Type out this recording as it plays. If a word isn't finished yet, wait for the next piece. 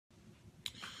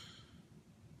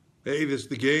Hey, this is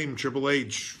the game, Triple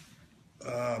H.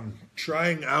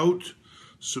 Trying out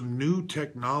some new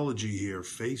technology here,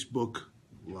 Facebook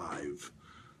Live.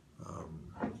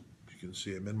 You can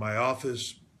see I'm in my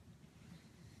office.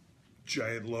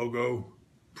 Giant logo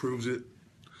proves it.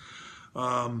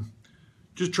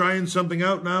 Just trying something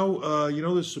out now.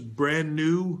 This is brand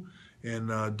new. In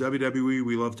WWE,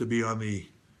 we love to be on the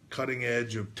cutting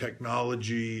edge of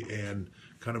technology and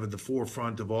kind of at the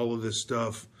forefront of all of this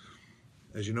stuff.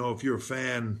 As you know, if you're a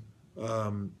fan,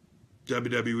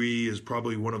 WWE is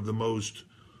probably one of the most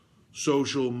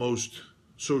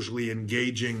socially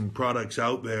engaging products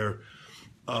out there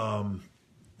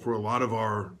for a lot of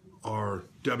our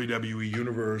WWE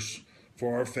universe,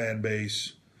 for our fan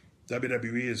base.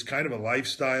 WWE is kind of a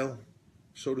lifestyle,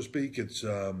 so to speak. It's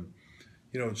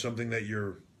it's something that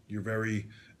you're very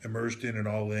immersed in and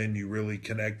all in. You really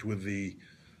connect with the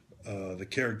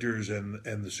characters and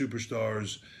the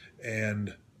superstars,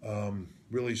 and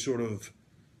really sort of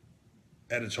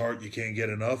at its heart, you can't get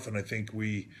enough. And I think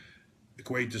we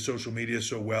equate to social media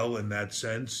so well in that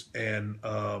sense. And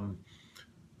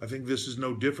I think this is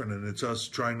no different. And it's us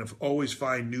trying to always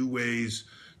find new ways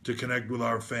to connect with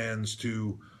our fans,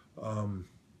 to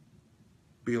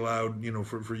be allowed,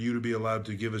 for you to be allowed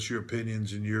to give us your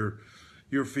opinions and your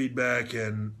feedback,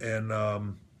 and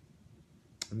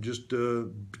just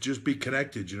be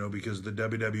connected, because the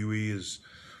WWE is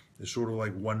sort of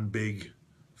like one big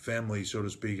family, so to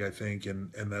speak, I think,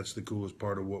 and that's the coolest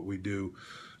part of what we do.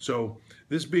 So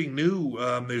this being new,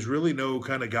 there's really no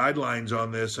kind of guidelines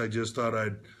on this. I just thought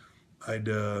I'd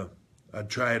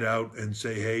try it out and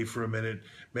say, hey, for a minute,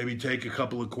 maybe take a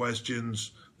couple of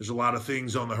questions. There's a lot of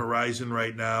things on the horizon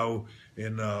right now.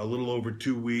 In a little over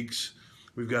 2 weeks,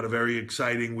 we've got a very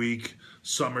exciting week.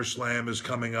 SummerSlam is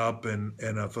coming up, and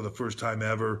for the first time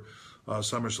ever,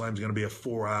 SummerSlam is going to be a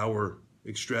 4-hour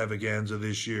extravaganza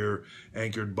this year,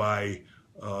 anchored by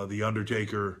The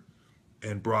Undertaker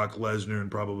and Brock Lesnar, and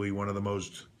probably one of the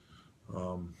most,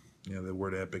 the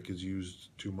word epic is used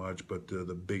too much, but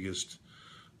the biggest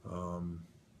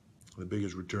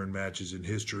return matches in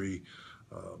history.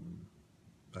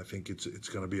 I think it's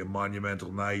going to be a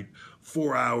monumental night.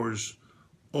 4 hours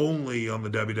only on the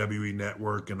WWE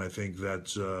Network, and I think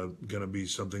that's going to be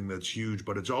something that's huge.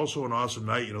 But it's also an awesome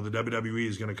night. The WWE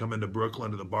is going to come into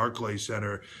Brooklyn to the Barclays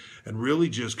Center and really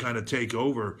just kind of take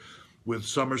over with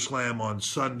SummerSlam on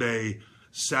Sunday.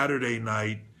 Saturday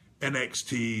night,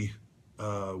 NXT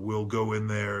will go in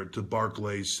there to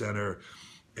Barclays Center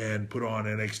and put on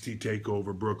NXT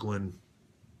TakeOver Brooklyn.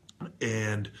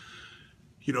 And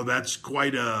that's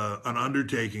quite an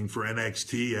undertaking for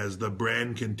NXT as the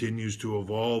brand continues to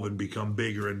evolve and become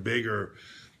bigger and bigger.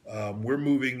 We're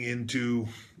moving into,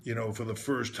 for the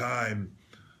first time,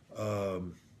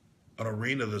 an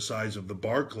arena the size of the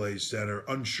Barclays Center,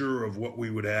 unsure of what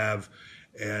we would have.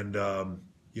 And,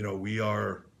 we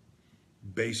are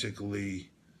basically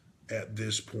at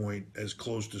this point as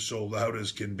close to sold out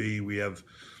as can be. We have...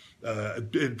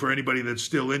 and for anybody that's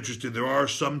still interested, there are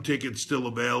some tickets still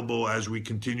available as we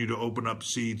continue to open up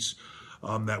seats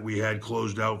that we had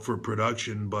closed out for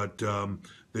production, but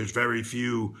there's very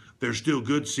few. There's still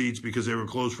good seats because they were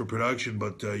closed for production,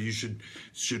 but you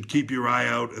should keep your eye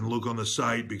out and look on the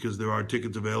site, because there are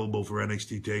tickets available for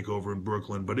NXT TakeOver in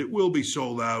Brooklyn. But it will be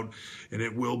sold out, and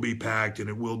it will be packed, and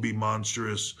it will be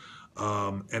monstrous.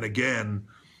 And again,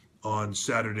 on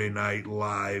Saturday night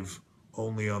live,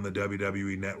 only on the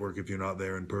WWE Network if you're not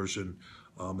there in person,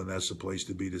 and that's the place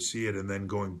to be to see it. And then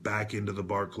going back into the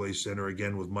Barclays Center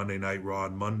again with Monday Night Raw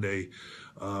on Monday.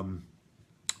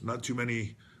 Not too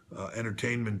many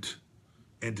entertainment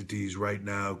entities right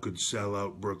now could sell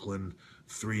out Brooklyn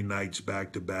 3 nights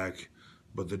back to back,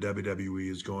 but the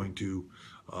WWE is going to.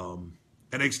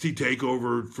 NXT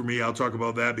TakeOver, for me, I'll talk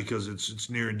about that because it's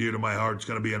near and dear to my heart. It's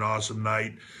going to be an awesome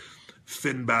night.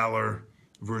 Finn Balor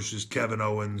versus Kevin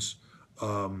Owens.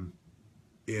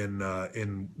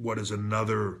 In what is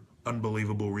another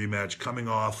unbelievable rematch, coming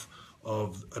off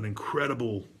of an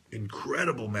incredible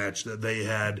match that they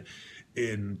had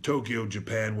in Tokyo,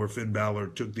 Japan, where Finn Balor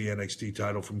took the NXT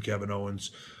title from Kevin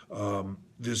Owens.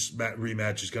 This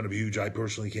rematch is going to be huge. I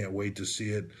personally can't wait to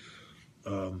see it.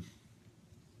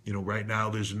 Right now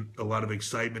there's a lot of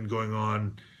excitement going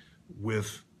on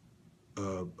with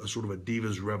a sort of a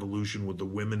divas revolution with the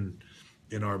women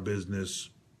in our business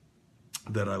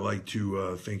that I like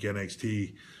to think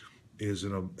NXT is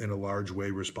in a large way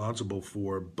responsible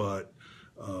for. But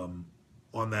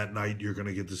on that night, you're going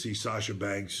to get to see Sasha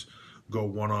Banks go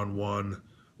one-on-one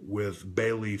with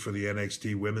Bayley for the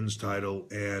NXT Women's title,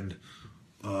 and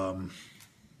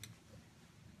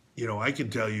I can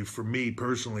tell you for me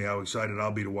personally how excited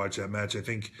I'll be to watch that match. I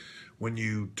think when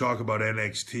you talk about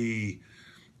NXT,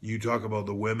 you talk about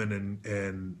the women,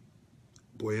 and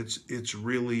boy, it's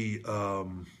really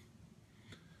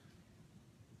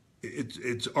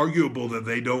it's arguable that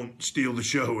they don't steal the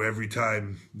show every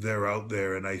time they're out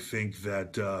there, and I think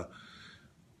that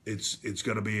it's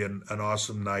going to be an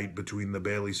awesome night between the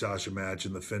Bayley Sasha match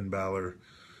and the Finn Balor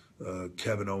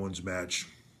Kevin Owens match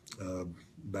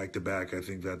back to back. I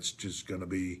think that's just going to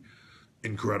be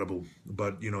incredible.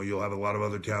 But you'll have a lot of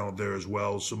other talent there as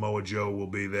well. Samoa Joe will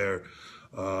be there.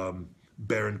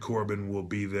 Baron Corbin will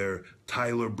be there.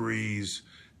 Tyler Breeze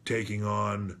taking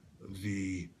on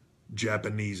the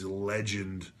Japanese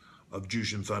legend of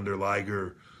Jushin Thunder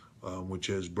Liger, which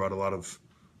has brought a lot of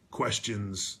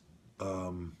questions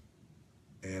and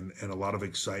a lot of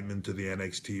excitement to the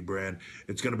NXT brand.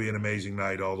 It's going to be an amazing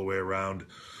night all the way around.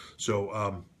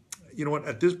 So, you know what?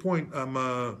 At this point, I'm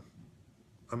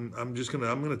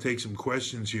gonna take some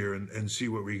questions here and see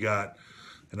what we got.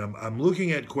 And I'm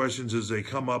looking at questions as they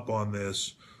come up on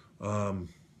this.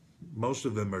 Most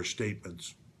of them are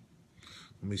statements.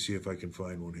 Let me see if I can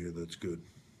find one here that's good.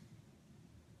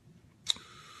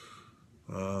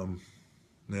 Now,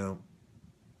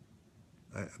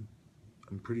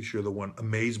 I'm pretty sure the one,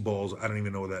 amaze balls, I don't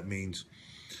even know what that means.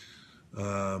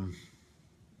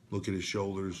 Look at his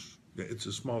shoulders. It's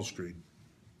a small screen.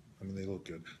 I mean, they look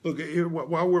good. Look, here,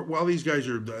 while these guys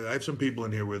are, I have some people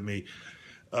in here with me,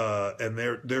 and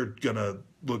they're going to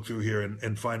look through here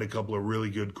and find a couple of really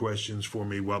good questions for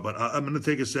me. Well, but I'm going to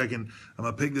take a second. I'm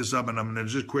going to pick this up, and I'm going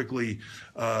to just quickly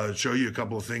show you a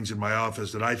couple of things in my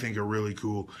office that I think are really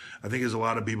cool. I think, as a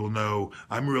lot of people know,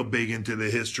 I'm real big into the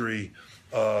history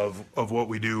of what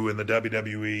we do in the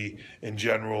WWE in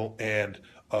general, and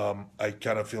I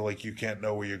kind of feel like you can't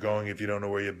know where you're going if you don't know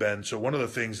where you've been. So one of the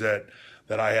things that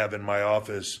I have in my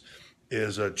office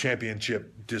is a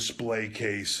championship display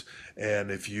case. And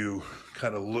if you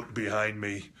kind of look behind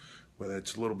me, well,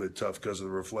 it's a little bit tough because of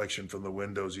the reflection from the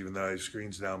windows, even though I have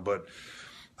screens down. But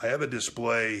I have a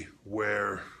display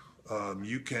where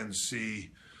you can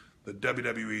see the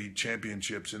WWE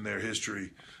championships in their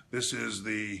history. This is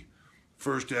the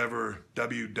first ever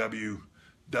WWF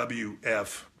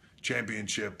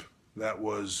championship that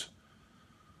was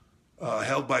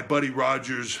held by Buddy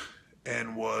Rogers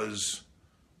and was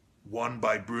won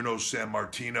by Bruno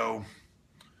Sammartino.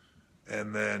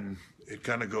 And then it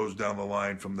kind of goes down the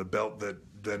line from the belt that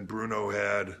then Bruno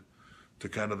had to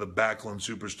kind of the Backlund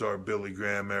superstar Billy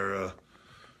Graham era,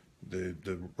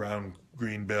 the brown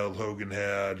green belt Hogan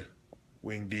had,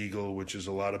 Winged Eagle, which is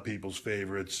a lot of people's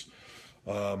favorites,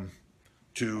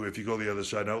 to, if you go the other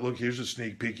side, now look, here's a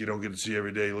sneak peek you don't get to see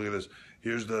every day. Look at this.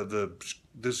 Here's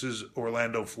this is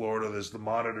Orlando, Florida. There's the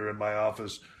monitor in my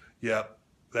office. Yep,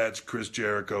 that's Chris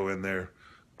Jericho in there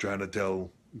trying to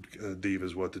tell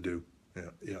divas what to do.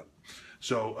 Yeah.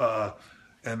 So,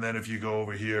 and then if you go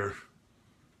over here,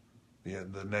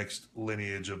 the next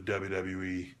lineage of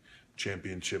WWE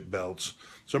championship belts.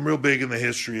 So I'm real big in the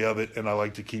history of it, and I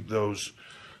like to keep those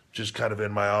just kind of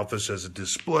in my office as a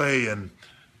display, and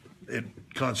it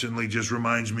constantly just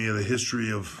reminds me of the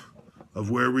history of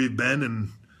where we've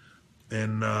been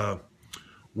and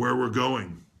where we're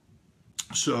going.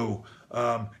 So,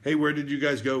 hey, where did you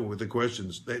guys go with the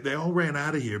questions? They all ran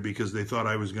out of here because they thought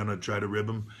I was going to try to rib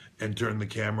them and turn the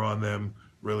camera on them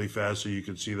really fast so you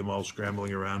could see them all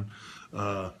scrambling around,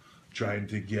 trying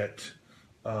to get,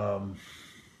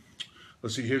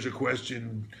 let's see, here's a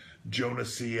question. Jonah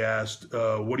C. asked,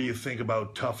 what do you think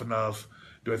about Tough Enough?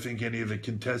 Do I think any of the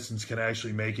contestants can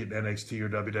actually make it in NXT or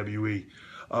WWE?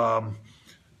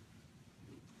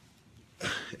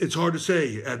 It's hard to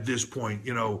say at this point.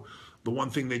 The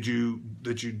one thing that you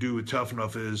do with Tough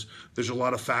Enough is there's a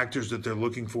lot of factors that they're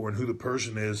looking for and who the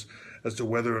person is as to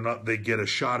whether or not they get a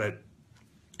shot at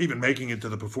even making it to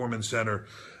the Performance Center.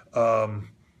 But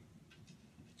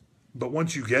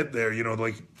once you get there,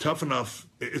 like Tough Enough,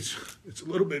 it's a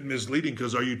little bit misleading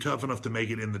because are you tough enough to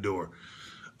make it in the door?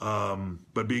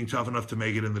 But being tough enough to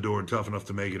make it in the door and tough enough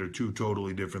to make it are two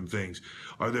totally different things.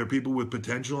 Are there people with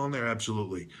potential on there?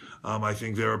 Absolutely. I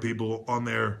think there are people on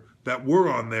there that were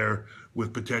on there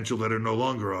with potential that are no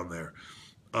longer on there.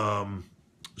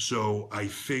 So I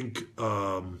think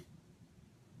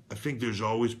there's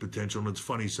always potential, and it's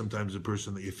funny, sometimes the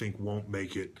person that you think won't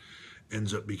make it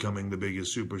ends up becoming the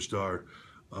biggest superstar.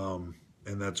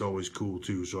 And that's always cool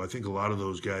too. So I think a lot of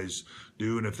those guys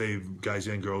do, and guys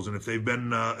and girls, and if they've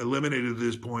been eliminated at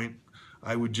this point,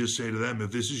 I would just say to them,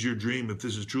 if this is your dream, if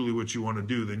this is truly what you want to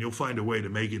do, then you'll find a way to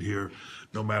make it here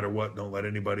no matter what. Don't let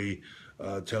anybody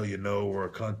tell you no or a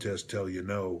contest tell you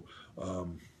no.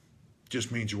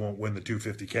 just means you won't win the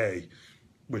 250K,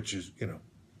 which is,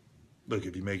 look,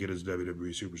 if you make it as a WWE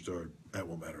superstar, that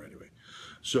won't matter anyway.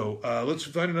 So let's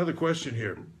find another question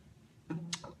here.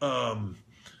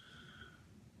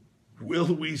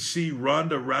 Will we see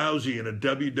Ronda Rousey in a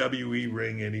WWE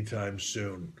ring anytime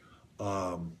soon?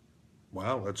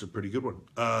 Wow, that's a pretty good one.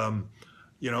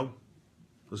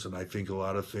 Listen, I think a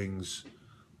lot of things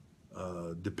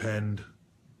depend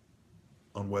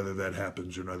on whether that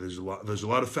happens or not. There's a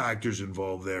lot of factors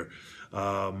involved there.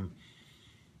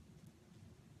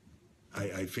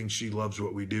 I think she loves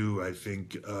what we do. I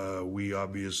think we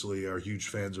obviously are huge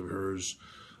fans of hers.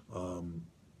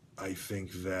 I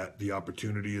think that the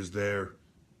opportunity is there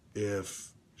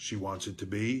if she wants it to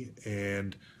be,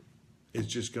 and it's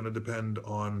just going to depend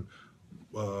on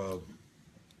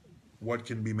what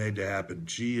can be made to happen.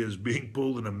 She is being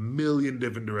pulled in a million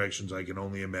different directions, I can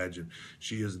only imagine.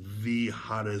 She is the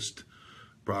hottest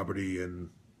property in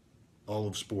all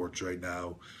of sports right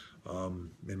now,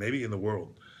 and maybe in the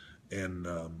world. And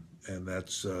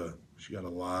that's she got a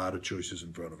lot of choices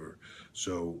in front of her.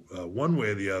 So one way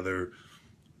or the other,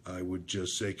 I would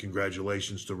just say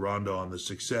congratulations to Ronda on the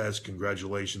success.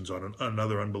 Congratulations on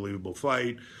another unbelievable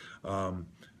fight.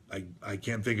 I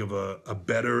can't think of a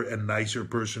better and nicer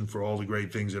person for all the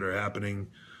great things that are happening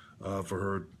for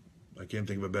her. I can't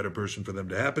think of a better person for them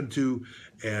to happen to.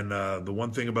 And the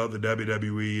one thing about the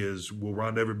WWE is, will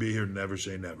Ronda ever be here? Never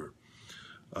say never.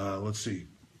 Let's see.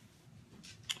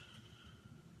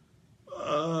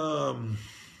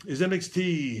 Is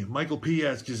NXT, Michael P.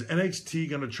 asks, is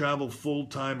NXT going to travel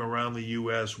full-time around the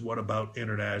U.S.? What about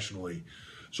internationally?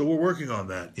 So we're working on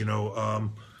that.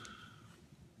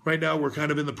 Right now we're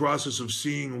kind of in the process of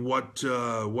seeing what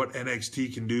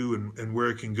NXT can do and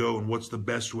where it can go and what's the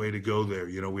best way to go there.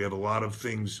 We have a lot of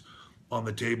things on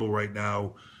the table right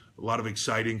now, a lot of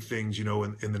exciting things, in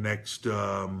the next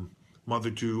month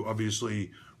or two.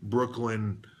 Obviously,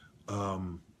 Brooklyn,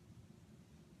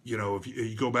 if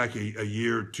you go back a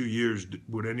year, 2 years,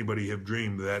 would anybody have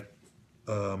dreamed that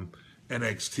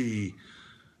NXT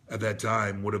at that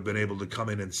time would have been able to come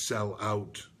in and sell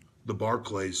out the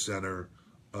Barclays Center?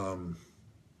 I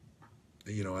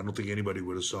don't think anybody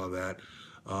would have saw that.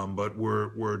 But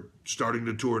we're starting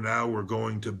to tour now. We're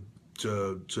going to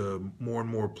more and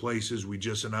more places. We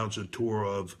just announced a tour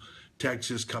of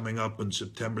Texas coming up on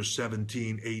September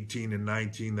 17, 18, and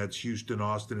 19. That's Houston,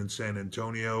 Austin, and San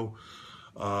Antonio.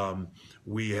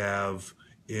 We have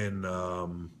in,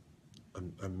 I'm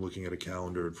looking at a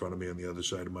calendar in front of me on the other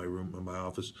side of my room, in my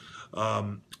office.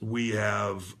 We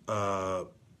have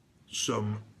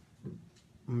some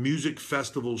music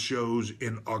festival shows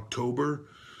in October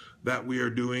that we are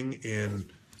doing in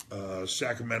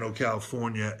Sacramento,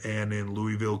 California, and in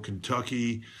Louisville,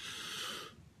 Kentucky.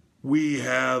 We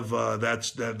have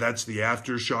that's the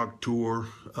Aftershock tour.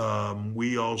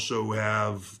 We also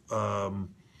have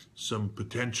some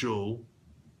potential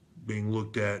being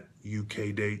looked at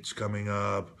UK dates coming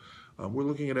up. We're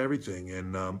looking at everything,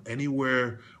 and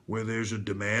anywhere where there's a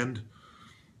demand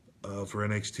for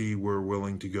NXT, we're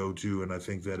willing to go to. And I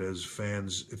think that as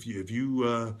fans, if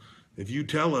you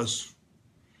tell us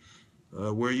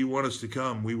where you want us to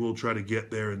come, we will try to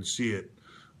get there and see it,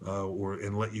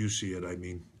 and let you see it. I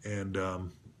mean, and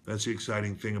that's the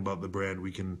exciting thing about the brand.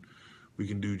 We can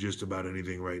do just about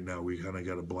anything right now. We kind of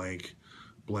got a blank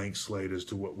slate as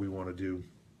to what we want to do.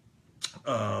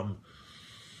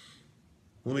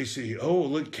 Let me see. Oh,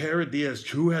 look, Cara Diaz.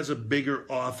 Who has a bigger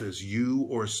office, you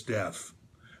or Steph?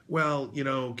 Well,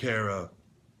 Cara,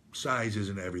 size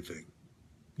isn't everything.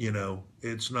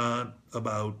 It's not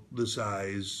about the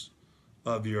size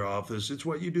of your office. It's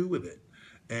what you do with it.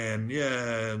 And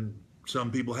yeah,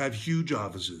 some people have huge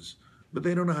offices, but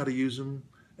they don't know how to use them.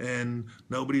 And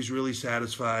nobody's really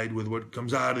satisfied with what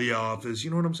comes out of the office.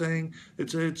 You know what I'm saying?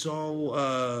 It's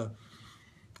all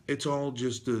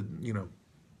just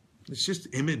it's just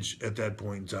image at that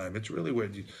point in time. It's really where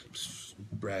you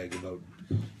brag about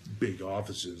big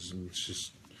offices, and it's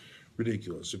just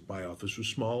ridiculous. If my office was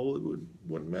small, it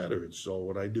wouldn't matter. It's all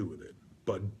what I do with it.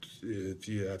 But if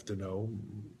you have to know,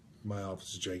 my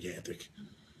office is gigantic.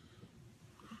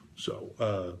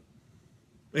 So,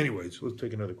 anyways, let's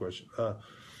take another question.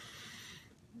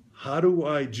 How do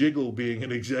I jiggle being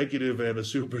an executive and a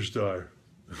superstar?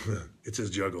 It says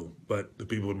juggle, but the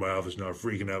people in my office now are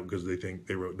freaking out because they think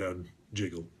they wrote down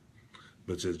jiggle,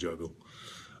 but it says juggle.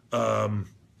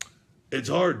 It's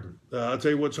hard. I'll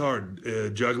tell you what's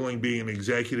hard. Juggling being an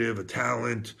executive, a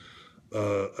talent,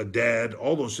 a dad,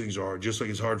 all those things are hard, just like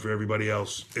it's hard for everybody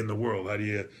else in the world. How do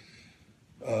you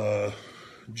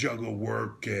juggle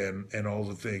work and all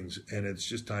the things? And it's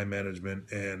just time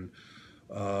management. And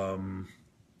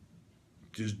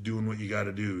just doing what you got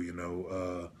to do. You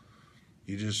know,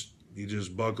 you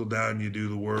just buckle down, you do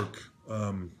the work.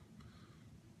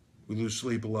 We lose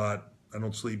sleep a lot. I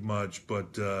don't sleep much,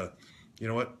 but you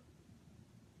know what?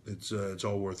 It's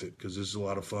all worth it, because this is a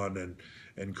lot of fun,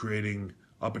 and creating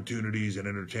opportunities and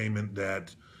entertainment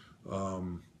that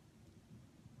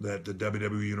that the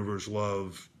WWE Universe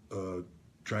love,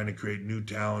 trying to create new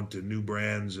talent and new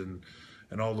brands and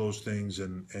all those things.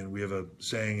 And we have a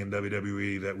saying in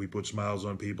WWE that we put smiles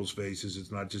on people's faces.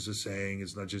 It's not just a saying.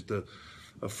 It's not just a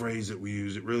phrase that we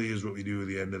use. It really is what we do at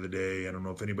the end of the day. I don't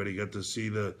know if anybody got to see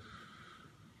the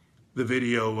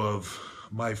video of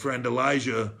my friend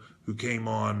Elijah, who came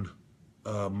on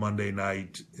Monday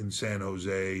night in San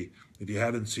Jose. If you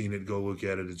haven't seen it, go look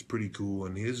at it. It's pretty cool.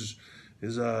 And he's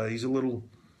a little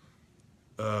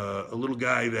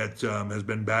guy that has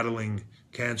been battling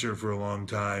cancer for a long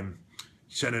time.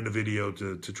 He sent in a video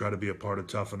to try to be a part of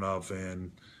Tough Enough,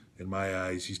 and in my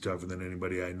eyes, he's tougher than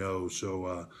anybody I know.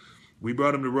 So we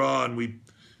brought him to Raw, and we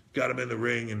got him in the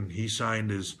ring, and he signed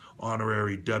his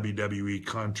honorary WWE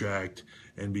contract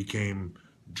and became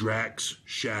Drax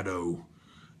Shadow.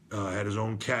 Had his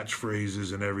own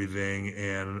catchphrases and everything,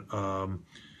 and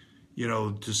you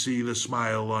know, to see the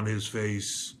smile on his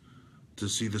face, to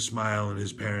see the smile on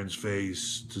his parents'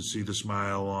 face, to see the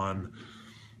smile on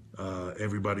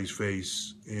everybody's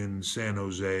face in San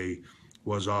Jose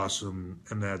was awesome.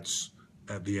 And that's,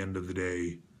 at the end of the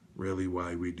day, really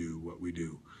why we do what we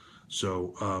do.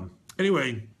 So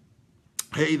anyway,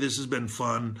 hey, this has been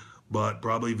fun, but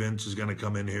probably Vince is going to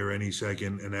come in here any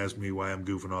second and ask me why I'm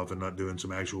goofing off and not doing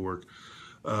some actual work.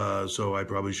 So I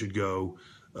probably should go.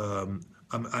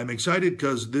 I'm excited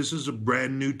because this is a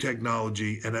brand new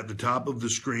technology, and at the top of the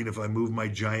screen, if I move my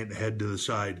giant head to the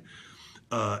side,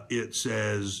 it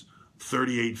says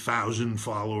 38,000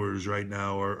 followers right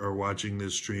now are watching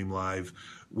this stream live,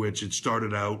 which it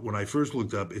started out, when I first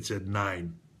looked up, it said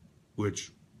 9,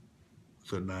 which I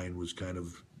thought 9 was kind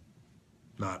of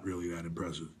not really that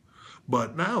impressive.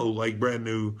 But now, like brand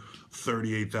new,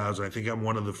 38,000. I think I'm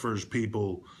one of the first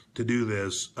people to do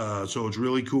this. So it's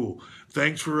really cool.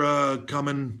 Thanks for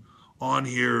coming on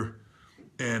here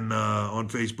and on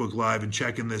Facebook Live and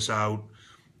checking this out.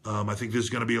 I think this is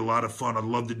going to be a lot of fun. I'd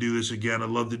love to do this again. I'd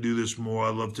love to do this more.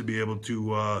 I'd love to be able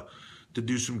to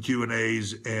do some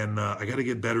Q&As. And I got to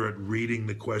get better at reading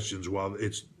the questions while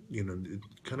it's, you know, it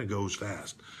kind of goes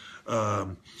fast.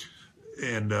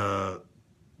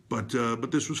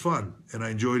 But this was fun, and I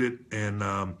enjoyed it, and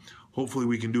hopefully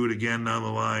we can do it again down the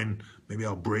line. Maybe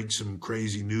I'll break some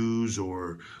crazy news,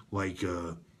 or like,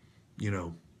 you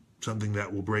know, something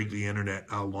that will break the internet.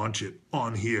 I'll launch it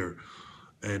on here.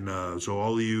 And so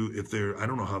all of you, if there, I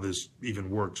don't know how this even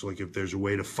works, like if there's a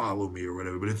way to follow me or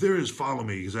whatever, but if there is, follow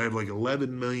me, because I have like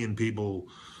 11 million people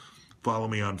follow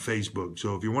me on Facebook.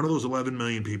 So if you're one of those 11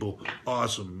 million people,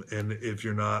 awesome. And if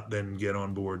you're not, then get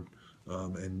on board.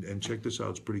 And check this out.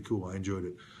 It's pretty cool. I enjoyed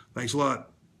it. Thanks a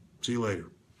lot. See you later.